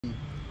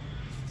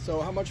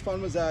So how much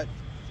fun was that?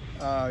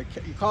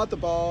 You caught the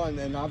ball and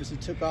then obviously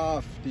took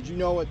off. Did you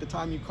know at the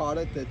time you caught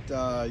it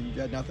that you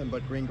had nothing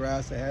but green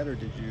grass ahead, or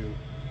did you?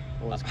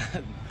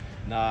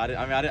 No, I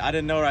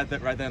didn't know right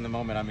there in the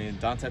moment. I mean,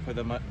 Dante put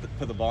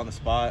the ball in the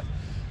spot.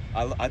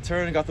 I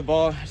turned and got the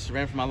ball. Just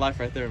ran for my life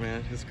right there,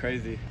 man. It was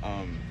crazy.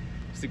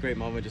 Just a great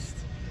moment. Just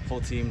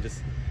whole team,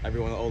 just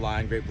everyone on the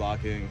O-line, great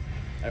blocking.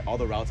 All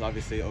the routes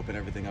obviously opened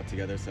everything up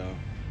together. So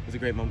it was a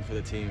great moment for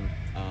the team.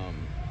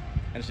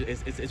 And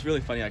it's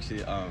really funny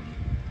actually.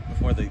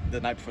 Before the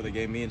night before the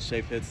game, me and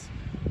Shay Pitts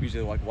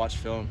usually like watch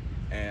film,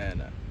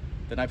 and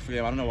the night before the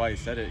game, I don't know why he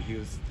said it. He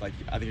was like,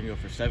 "I think you're gonna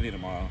go for 70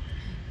 tomorrow,"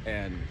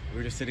 and we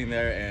were just sitting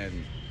there,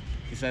 and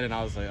he said it, and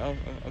I was like, "Oh,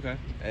 okay."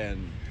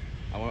 And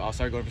I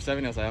started going for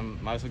 70. I was like, I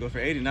might as well go for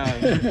 80 now.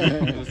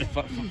 It was a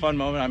fun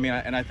moment. I mean,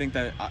 and I think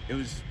that it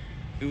was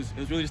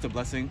really just a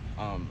blessing,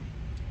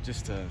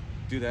 just to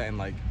do that and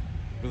like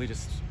really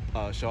just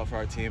show up for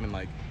our team, and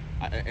like,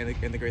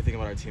 and the great thing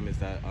about our team is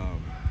that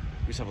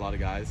we just have a lot of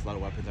guys, a lot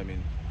of weapons. I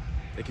mean,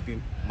 it could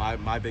be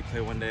my big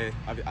play one day.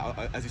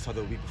 As you saw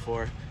the week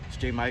before, it's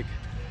J. Mike.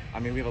 I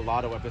mean, we have a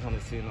lot of weapons on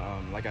this team.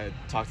 Like I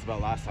talked about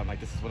last time,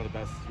 like this is one of the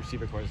best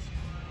receiver corps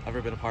I've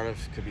ever been a part of.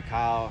 Could be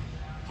Kyle,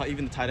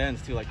 even the tight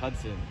ends too, like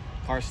Hudson,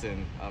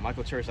 Carson,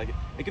 Michael Church. Like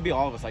it could be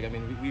all of us. Like I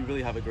mean, we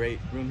really have a great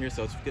room here,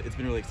 so it's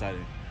been really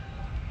exciting.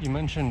 You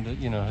mentioned,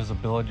 his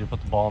ability to put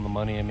the ball on the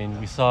money. I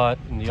mean, we saw it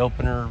in the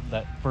opener,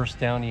 that first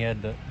down he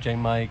had to J.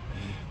 Mike.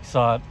 We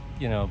saw it,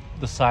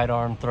 the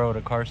sidearm throw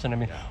to Carson. I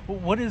mean,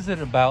 what is it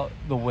about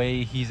the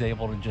way he's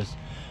able to just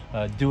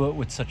do it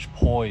with such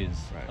poise,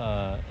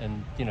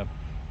 and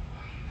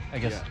I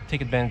guess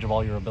take advantage of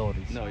all your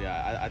abilities? No,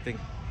 I think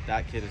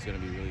that kid is going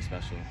to be really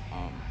special.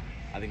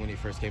 I think when he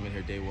first came in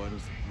here day one,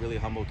 he's a really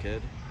humble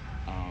kid,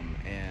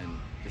 and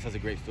just has a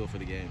great feel for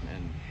the game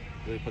and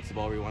really puts the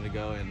ball where you want to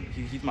go. And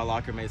he's my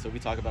locker mate, so we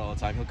talk about it all the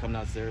time. He'll come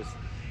downstairs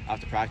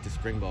after practice,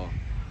 spring ball.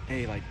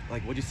 Hey, like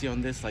what'd you see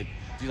on this? Like,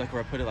 do you like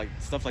where I put it? Like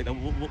stuff like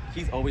that.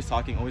 He's always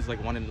talking, always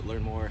like wanting to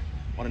learn more,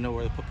 want to know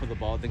where to put the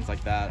ball, things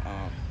like that.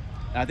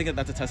 And I think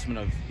that's a testament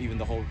of even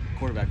the whole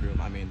quarterback room.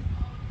 I mean,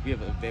 we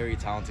have a very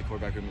talented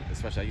quarterback room,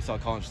 especially you saw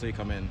Colin Schlee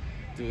come in,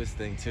 do his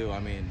thing too. I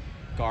mean,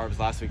 Garbs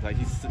last week, like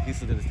he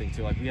still did his thing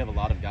too. Like we have a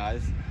lot of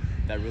guys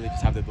that really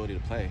just have the ability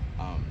to play.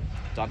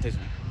 Dante's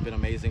been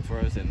amazing for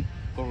us, and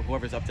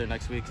whoever's up there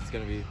next week is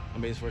going to be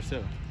amazing for us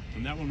too.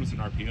 And that one was an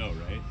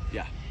RPO, right?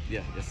 Yeah,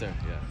 yes sir,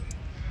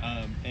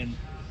 yeah. And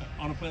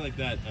on a play like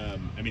that,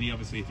 I mean, he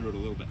obviously threw it a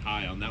little bit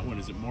high on that one.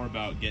 Is it more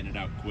about getting it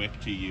out quick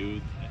to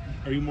you?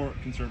 Are you more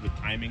concerned with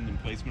timing than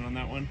placement on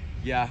that one?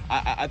 Yeah,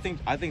 I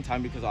think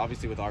time, because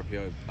obviously with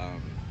RPO,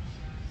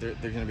 there's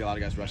going to be a lot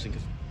of guys rushing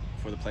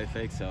for the play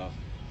fake, so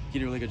he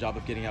did a really good job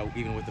of getting out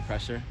even with the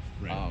pressure,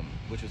 right.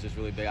 Which was just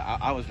really big.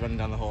 I was running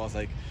down the hole. I was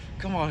like,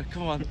 come on,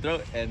 throw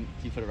it, and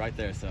he put it right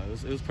there. So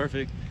it was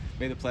perfect.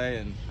 Made the play,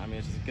 and I mean,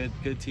 it's just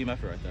a good team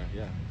effort right there.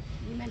 Yeah.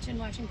 You mentioned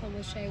watching film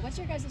with Shay. What's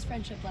your guys'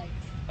 friendship like?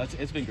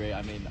 It's been great.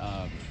 I mean,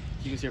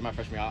 he was here my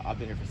freshman year. I've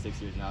been here for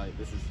 6 years now.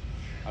 This is,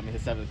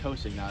 his 7th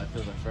coaching now. It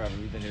feels like forever.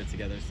 We've been here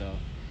together, so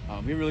we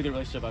have a really good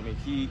relationship. I mean,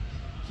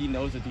 he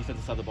knows the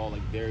defensive side of the ball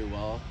like very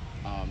well,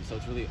 so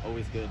it's really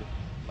always good,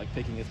 like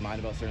picking his mind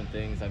about certain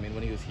things. I mean,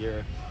 when he was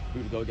here,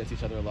 we would go against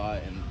each other a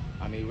lot, and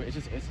I mean,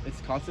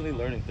 it's constantly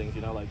learning things.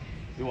 Like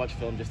we watch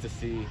film just to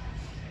see.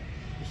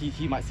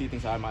 He might see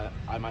things I might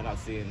not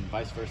see, and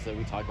vice versa.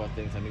 We talk about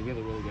things. I mean, we have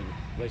a really good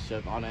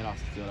relationship on and off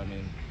the field. I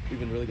mean, we've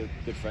been really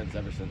good friends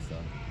ever since, though.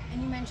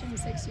 And you mentioned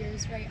 6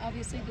 years, right?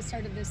 Obviously, the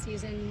start of this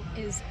season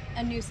is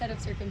a new set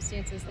of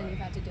circumstances than you've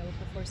had to deal with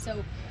before.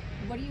 So,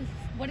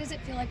 what does it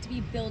feel like to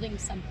be building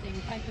something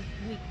kind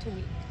of week to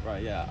week?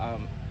 Right. Yeah.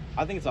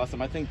 I think it's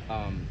awesome. I think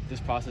this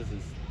process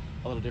is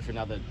a little different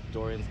now that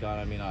Dorian's gone.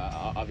 I mean,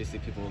 obviously,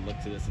 people will look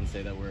to this and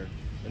say that we're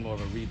in more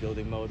of a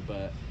rebuilding mode,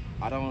 but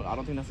I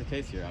don't think that's the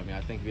case here. I mean,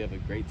 I think we have a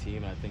great team,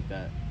 and I think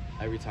that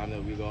every time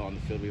that we go on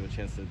the field, we have a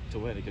chance to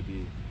win. It could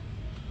be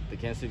the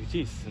Kansas City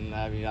Chiefs, and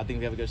I mean, I think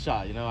we have a good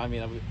shot. I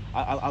mean,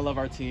 I love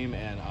our team,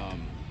 and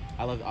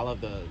I love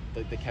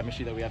the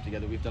chemistry that we have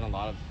together. We've done a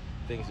lot of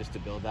things just to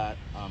build that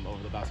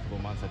over the past couple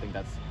of months. I think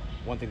that's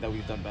one thing that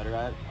we've done better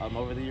at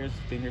over the years,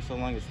 being here so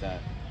long, is that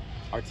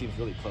our team's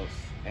really close,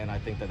 and I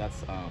think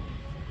that's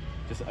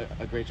just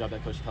a great job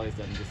that Coach Kelly's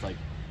done, just like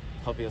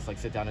helping us like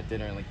sit down at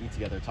dinner and like eat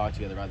together, talk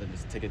together, rather than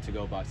just take it to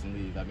go box and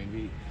leave. I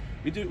mean,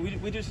 we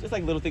do just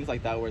like little things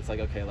like that where it's like,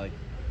 okay, like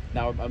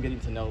now I'm getting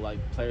to know like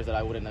players that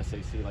I wouldn't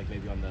necessarily see like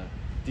maybe on the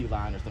D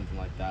line or something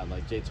like that,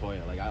 like Jay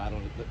Toya. Like I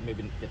don't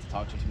maybe get to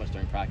talk to him too much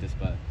during practice,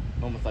 but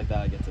moments like that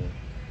I get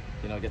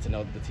to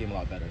know the team a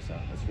lot better. So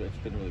it's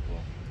been really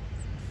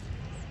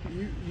cool.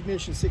 You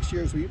mentioned 6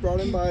 years. Were you brought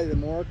in by the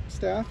Moore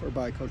staff or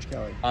by Coach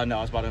Kelly? No,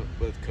 I was brought in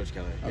with Coach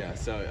Kelly. Okay. Yeah.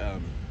 So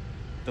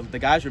the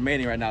guys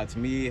remaining right now, it's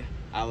me,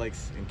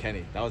 Alex, and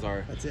Kenny. That was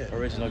our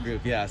original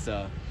group. Yeah.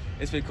 So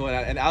it's been cool.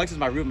 And Alex is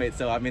my roommate.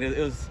 So I mean, it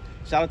was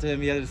shout out to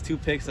him. He had his 2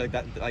 picks like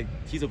that. Like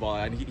he's a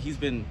baller, and he's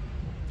been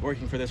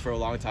working for this for a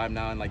long time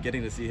now. And like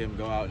getting to see him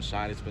go out and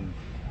shine, it's been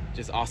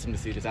just awesome to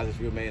see. Just as his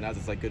roommate and as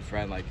his like good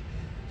friend, like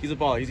he's a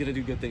baller. He's gonna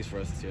do good things for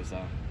us this year.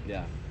 So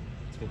yeah,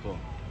 it's been cool.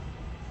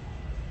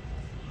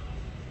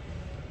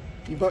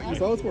 You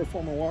both were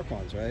former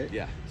walk-ons, right?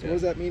 Yeah. So what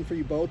does that mean for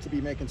you both to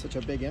be making such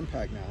a big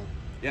impact now?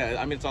 Yeah,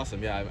 I mean, it's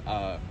awesome.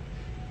 Yeah,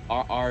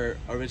 our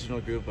original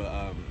group,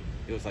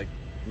 it was like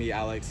me,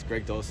 Alex,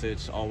 Greg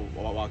Dulcich, all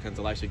walk-ons,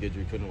 Elisha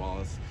Guidry, Quentin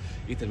Wallace,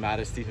 Ethan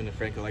Mattis, Stephen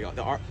DeFranco.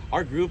 Like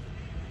our group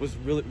was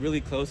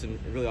really close and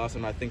really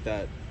awesome. I think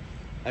that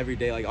every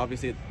day, like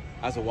obviously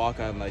as a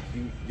walk-on, like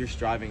you're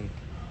striving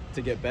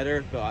to get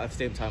better, but at the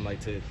same time, like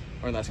to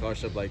earn that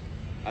scholarship, like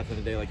at the end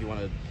of the day, like you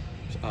want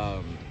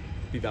to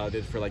be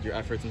validated for like your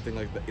efforts and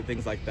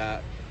things like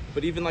that.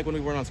 But even like when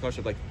we weren't on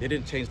scholarship, like they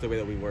didn't change the way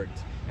that we worked,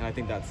 and I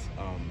think that's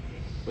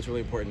what's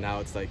really important now.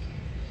 It's like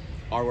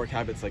our work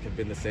habits like have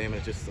been the same,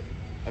 and it just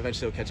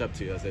eventually will catch up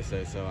to you, as they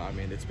say. So I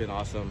mean, it's been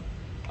awesome.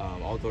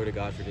 All glory to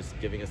God for just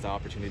giving us the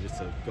opportunity just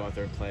to go out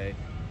there and play,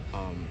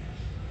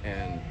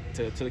 and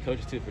to the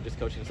coaches too for just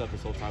coaching us up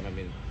this whole time. I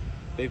mean,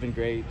 they've been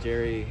great.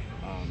 Jerry,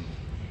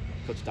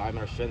 Coach Diamond,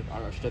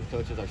 our strength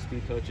coaches, our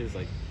speed coaches,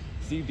 like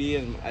CB,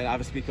 and I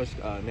have a speed coach,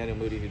 Manuel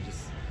Moody, who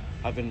just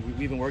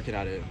we've been working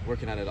at it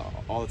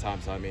all the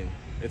time. So I mean,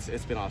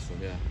 it's been awesome.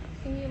 Yeah.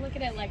 When you look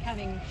at it like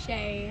having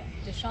Shea,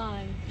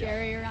 Deshaun,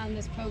 Jerry around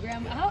this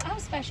program, how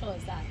special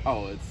is that?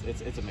 Oh,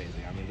 it's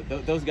amazing. I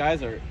mean, those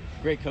guys are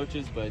great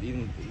coaches, but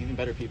even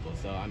better people.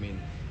 So I mean,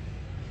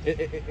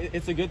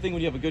 it's a good thing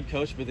when you have a good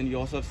coach, but then you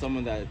also have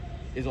someone that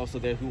is also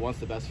there who wants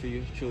the best for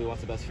you, truly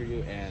wants the best for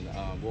you, and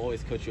will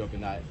always coach you up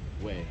in that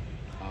way.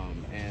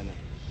 And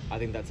I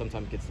think that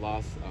sometimes gets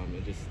lost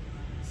in just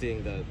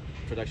seeing the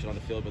production on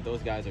the field, but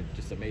those guys are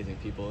just amazing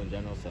people in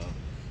general, so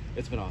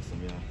it's been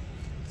awesome. Yeah.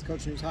 Is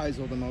Coach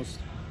News-Heisel the most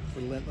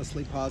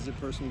relentlessly positive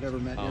person you've ever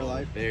met in your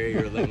life? Very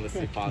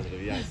relentlessly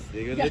positive, yes.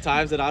 The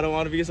times that I don't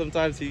want to be,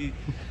 sometimes he'll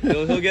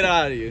get it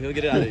out of you. He'll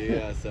get it out of you,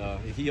 yeah. So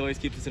he always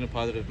keeps us in a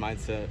positive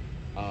mindset.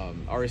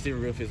 Our receiver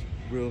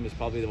room is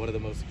probably one of the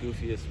most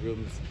goofiest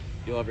rooms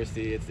you'll ever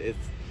see.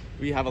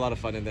 We have a lot of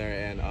fun in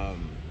there, and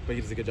but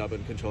he does a good job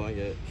in controlling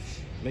it,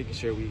 making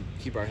sure we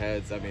keep our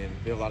heads. I mean,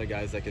 we have a lot of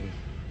guys that can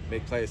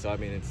make plays, so I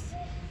mean,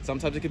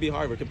 sometimes it can be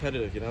hard. We're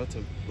competitive,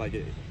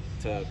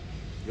 to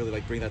really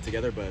like bring that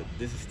together. But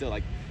this is still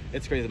like,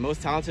 it's crazy. The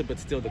most talented, but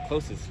still the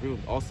closest room.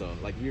 Also,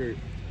 like we're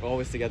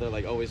always together,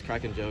 like always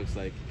cracking jokes.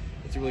 Like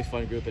it's a really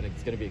fun group, and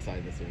it's gonna be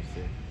exciting this year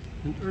too.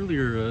 And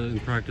earlier in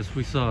practice,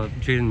 we saw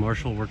Jaden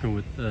Marshall working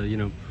with,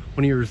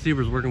 one of your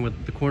receivers working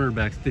with the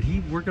cornerbacks. Did he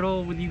work at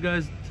all with you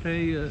guys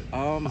today?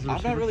 I'm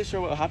not really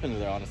sure what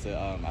happened there, honestly.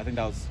 I think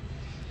that was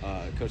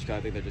Coach K.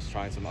 I think they're just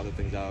trying some other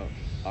things out.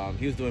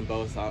 He was doing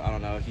both. I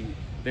don't know.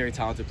 Very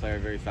talented player,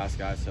 very fast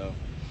guy. So,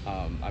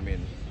 I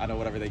mean, I know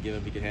whatever they give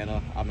him, he can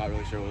handle. I'm not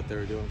really sure what they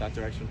were doing with that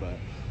direction, but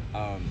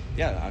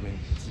yeah, I mean,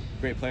 it's a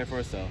great player for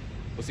us. So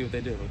we'll see what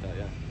they do with that.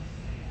 Yeah.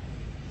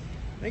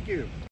 Thank you.